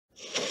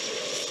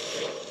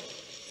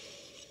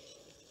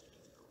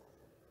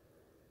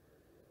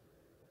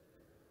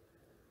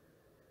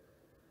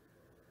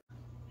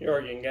Here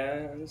again,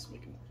 guys,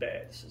 making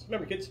bad decisions.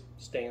 Remember, kids,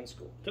 stay in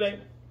school. Today,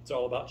 it's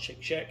all about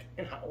Shake Shack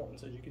and Hot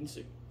Ones, as you can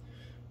see.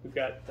 We've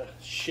got the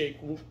Shake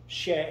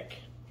Shack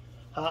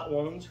Hot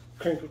Ones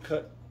crinkle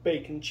cut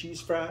bacon cheese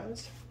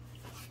fries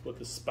with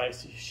the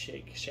spicy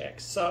Shake Shack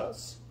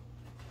sauce.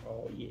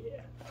 Oh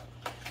yeah.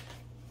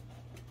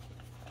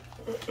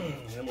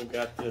 Then we've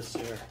got this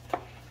here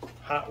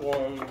Hot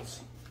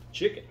Ones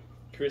chicken,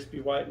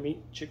 crispy white meat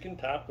chicken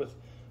topped with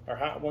our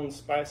Hot Ones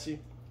Spicy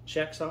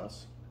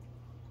ShackSauce,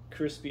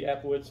 crispy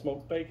applewood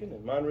smoked bacon,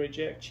 and Monterey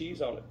Jack cheese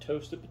on a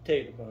toasted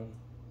potato bun.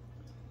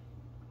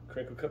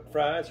 Crinkle cut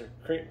fries are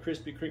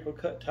crispy crinkle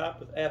cut topped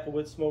with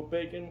applewood smoked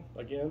bacon.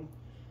 Again,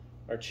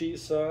 our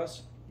cheese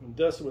sauce and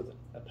dusted with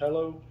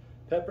Aleppo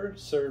pepper,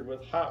 served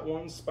with Hot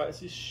Ones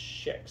Spicy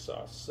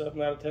ShackSauce. 7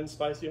 out of 10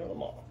 spicy on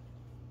them all.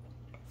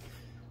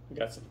 We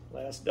got some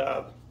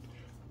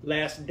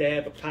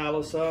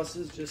lastdabappolo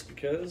sauces, just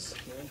because.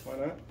 Yeah, why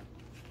not?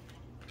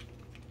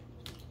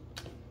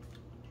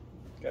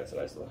 Got some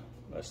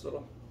nice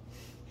little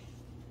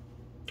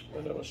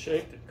vanilla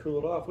shake to cool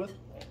it off with.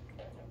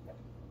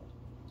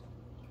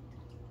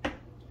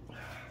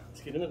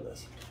 Let's get into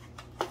this.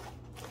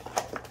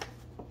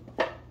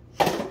 So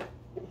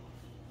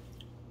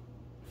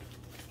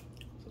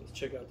let's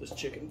check out this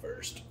chicken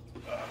first.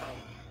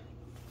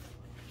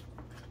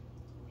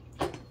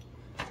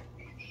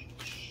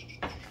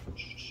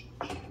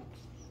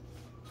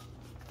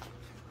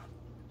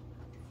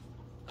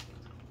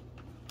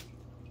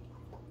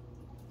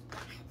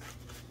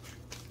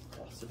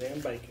 The damn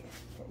bacon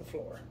on the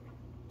floor.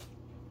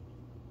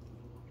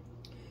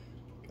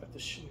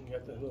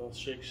 Got the little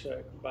Shake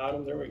Shack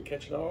bottom there where you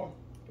catch it all.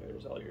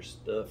 There's all your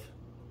stuff.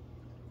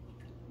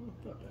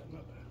 Not bad,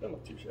 not bad. Doesn't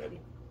look too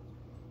shabby.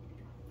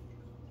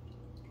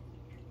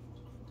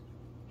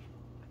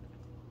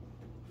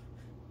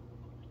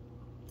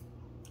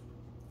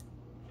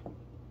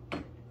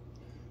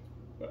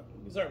 Well,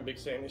 these aren't big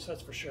sandwiches,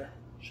 that's for sure.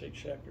 Shake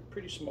Shack are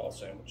pretty small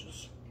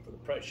sandwiches for the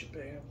price you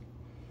pay.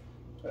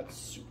 That's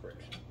super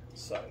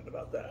excited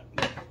about that.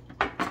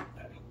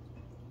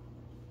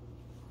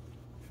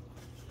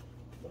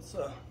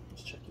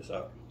 Let's check this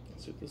out.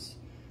 Let's see what this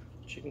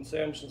chicken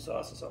sandwich and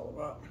sauce is all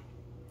about.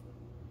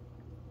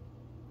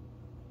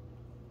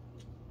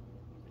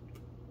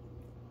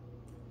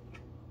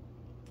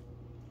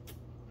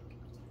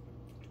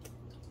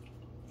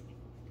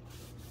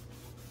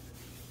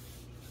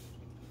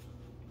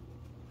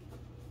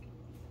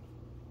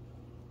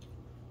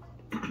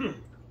 A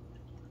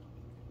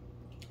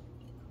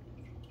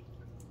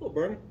little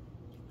burn.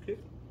 Okay.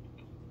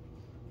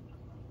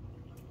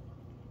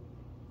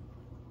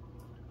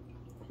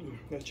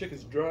 That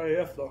chicken's dry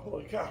AF though.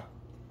 Holy cow.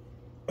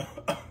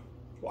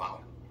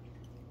 Wow.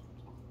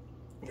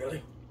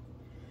 Really?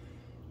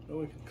 No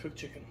one can cook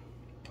chicken.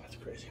 That's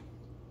crazy.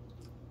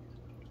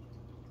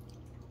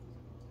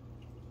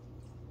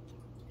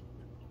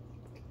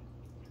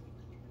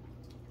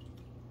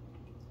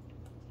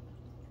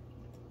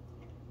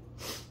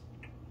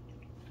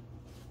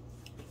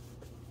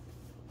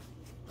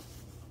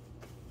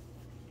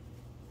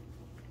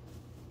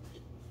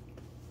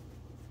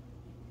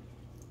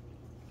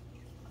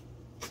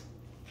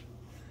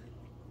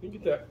 You can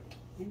get that.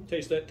 You can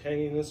taste that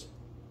tanginess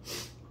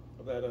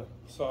of that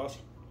sauce.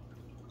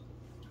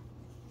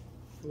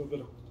 A little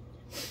bit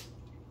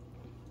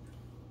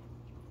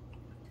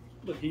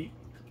of heat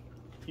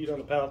on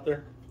the palate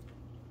there.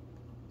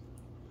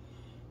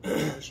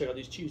 Check out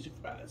these cheesy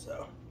fries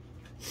though.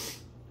 It's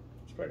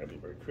probably gonna be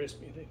very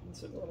crispy. I think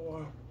it's in a little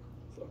while.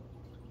 So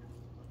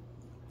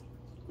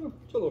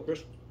it's a little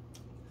crisp.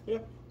 Yeah.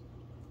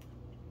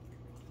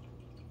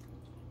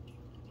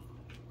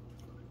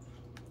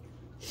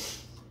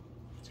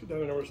 Get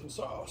down there with some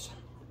sauce.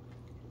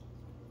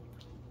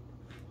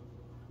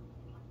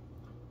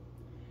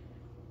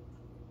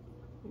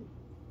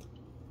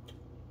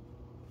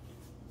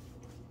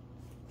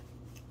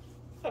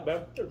 Not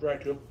bad. They're dry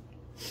too.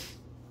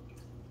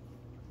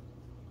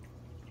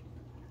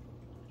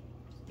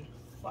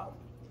 Wow.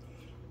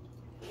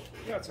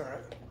 That's all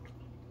right.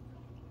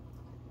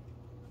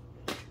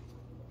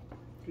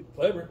 Good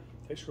flavor.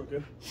 Tastes real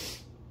good.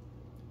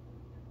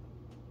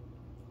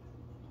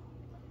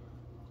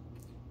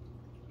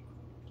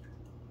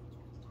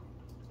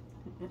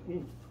 Let's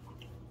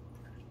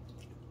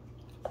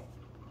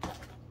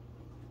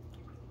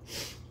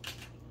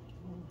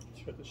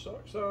get the soy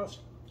sauce.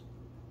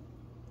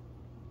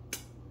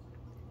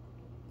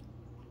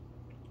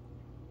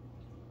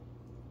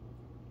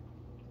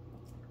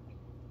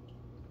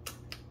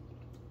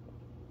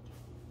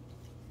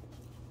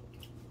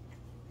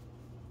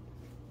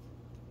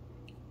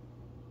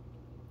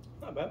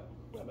 Not bad,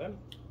 not bad.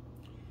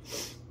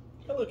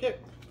 Got a little kick.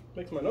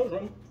 Makes my nose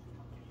run.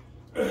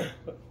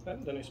 But I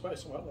haven't done any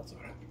spice in a while, that's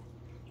alright.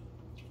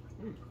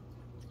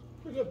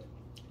 Pretty good.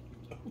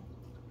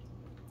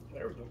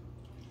 There we go.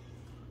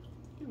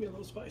 Give me a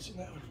little spice in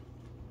that one.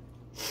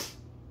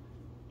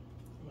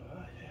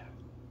 Yeah.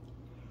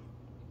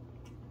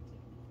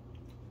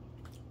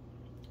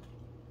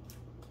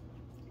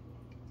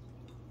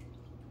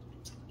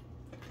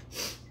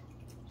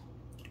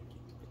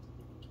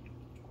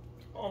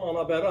 Oh,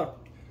 not bad, huh?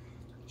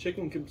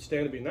 Chicken could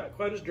stand to be not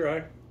quite as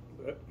dry,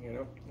 but you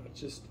know,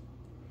 it's just.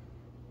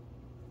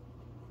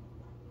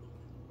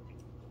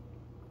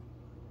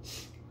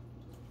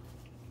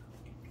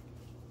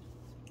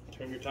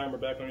 Turn your timer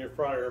back on your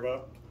fryer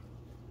about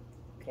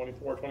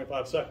 24,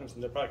 25 seconds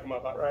and they'll probably come out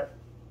about right.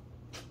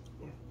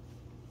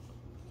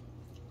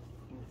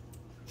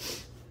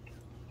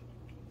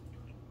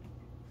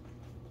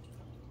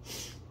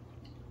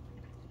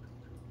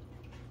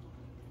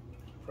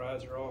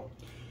 Fries are all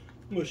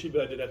mushy,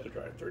 but I did have to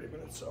dry it 30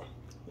 minutes, so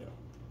yeah,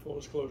 full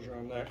disclosure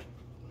on that.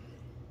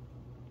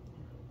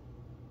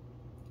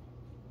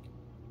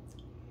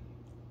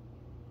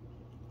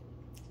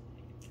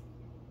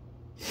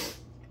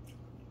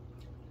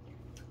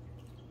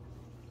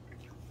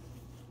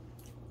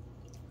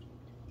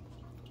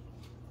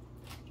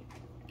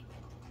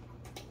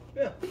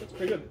 Yeah, that's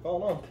pretty good. All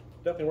in all,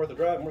 definitely worth a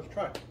drive and worth a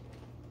try.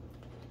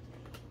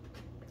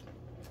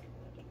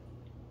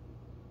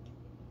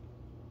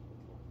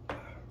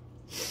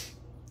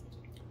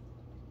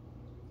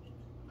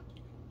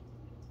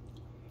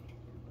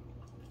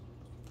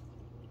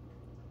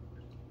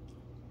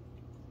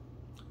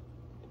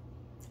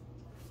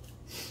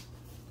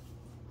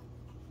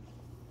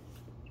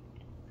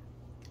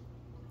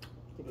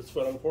 A bit of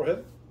sweat on the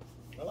forehead.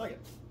 I like it.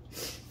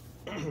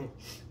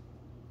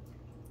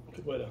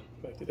 Good way to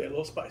make the day a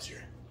little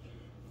spicier.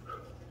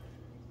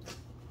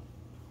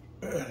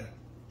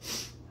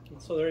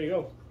 So there you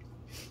go.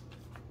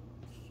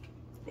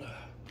 Got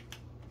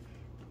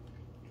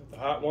the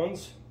Hot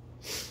Ones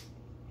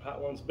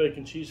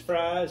bacon cheese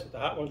fries with the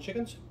Hot Ones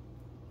chickens.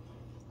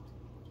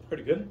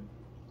 Pretty good.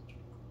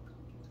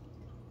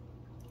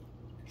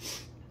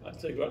 I'd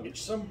say go out and get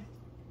you some.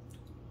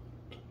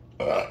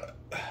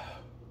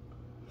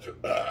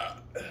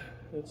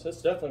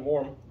 It's definitely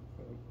warm.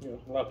 You know,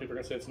 a lot of people are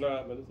gonna say it's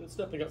not, but it's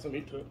definitely got some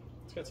heat to it.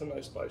 It's got some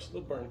nice spice, a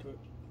little burn to it.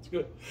 It's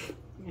good.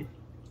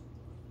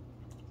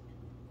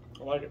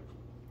 I like it.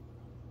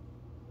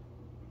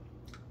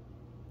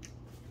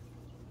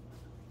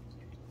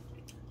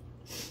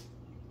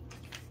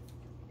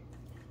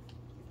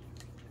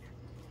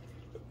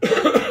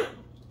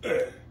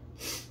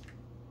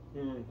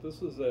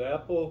 This is the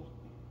apple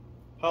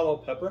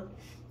jalapeno pepper,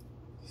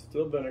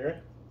 still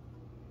vinegar,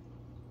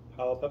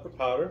 jalapeno pepper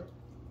powder,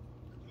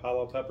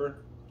 jalapeno pepper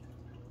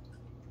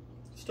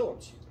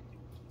stones.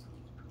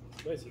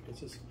 Basically, it's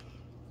just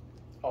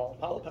all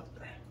jalapeno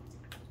pepper.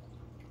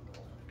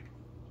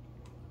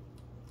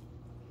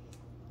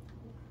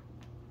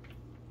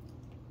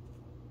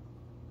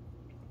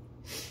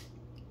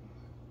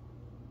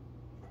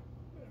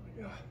 There we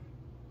go.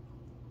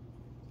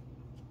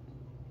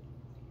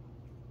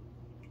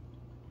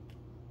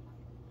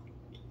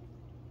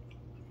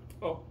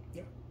 Oh,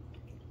 yeah.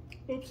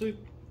 Oopsie.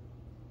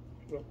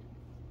 Well.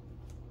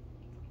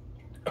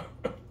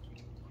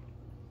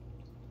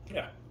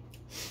 Yeah.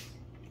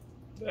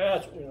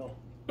 That's, you know.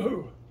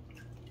 Ooh.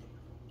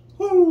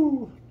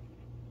 Woo.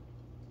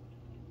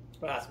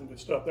 That's some good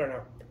stuff there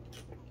now.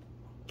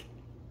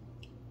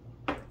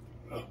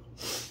 Oh.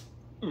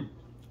 Mm.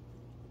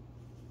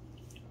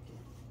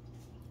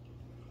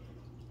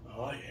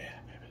 Oh yeah,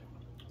 baby.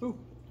 Ooh.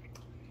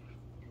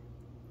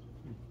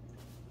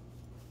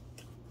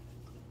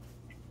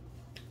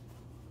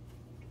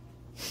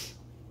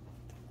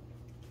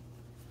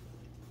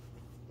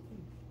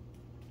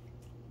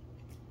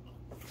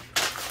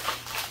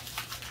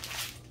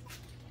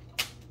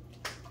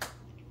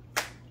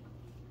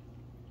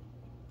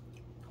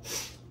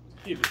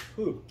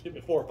 Give me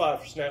 4 or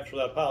 5 snaps for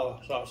that pile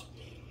of sauce,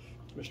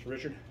 Mr.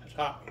 Richard. That's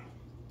hot.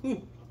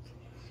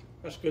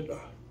 That's good though.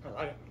 I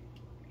like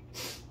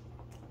it.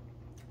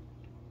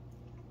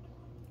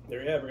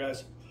 There you have it,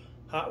 guys.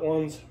 Hot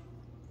Ones.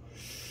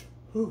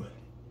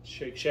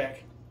 Shake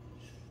Shack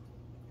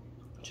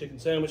chicken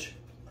sandwich,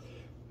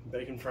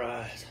 bacon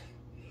fries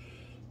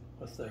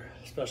with their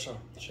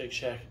special Shake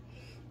Shack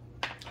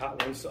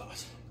Hot Ones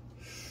sauce.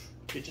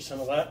 Get you some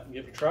of that and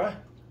give it a try.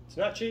 It's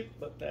not cheap,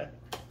 but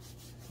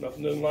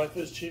nothing in life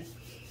is cheap.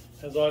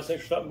 As always,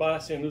 thanks for stopping by.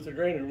 See you in Luther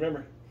Green, and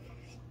remember,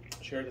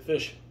 share the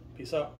fish. Peace out.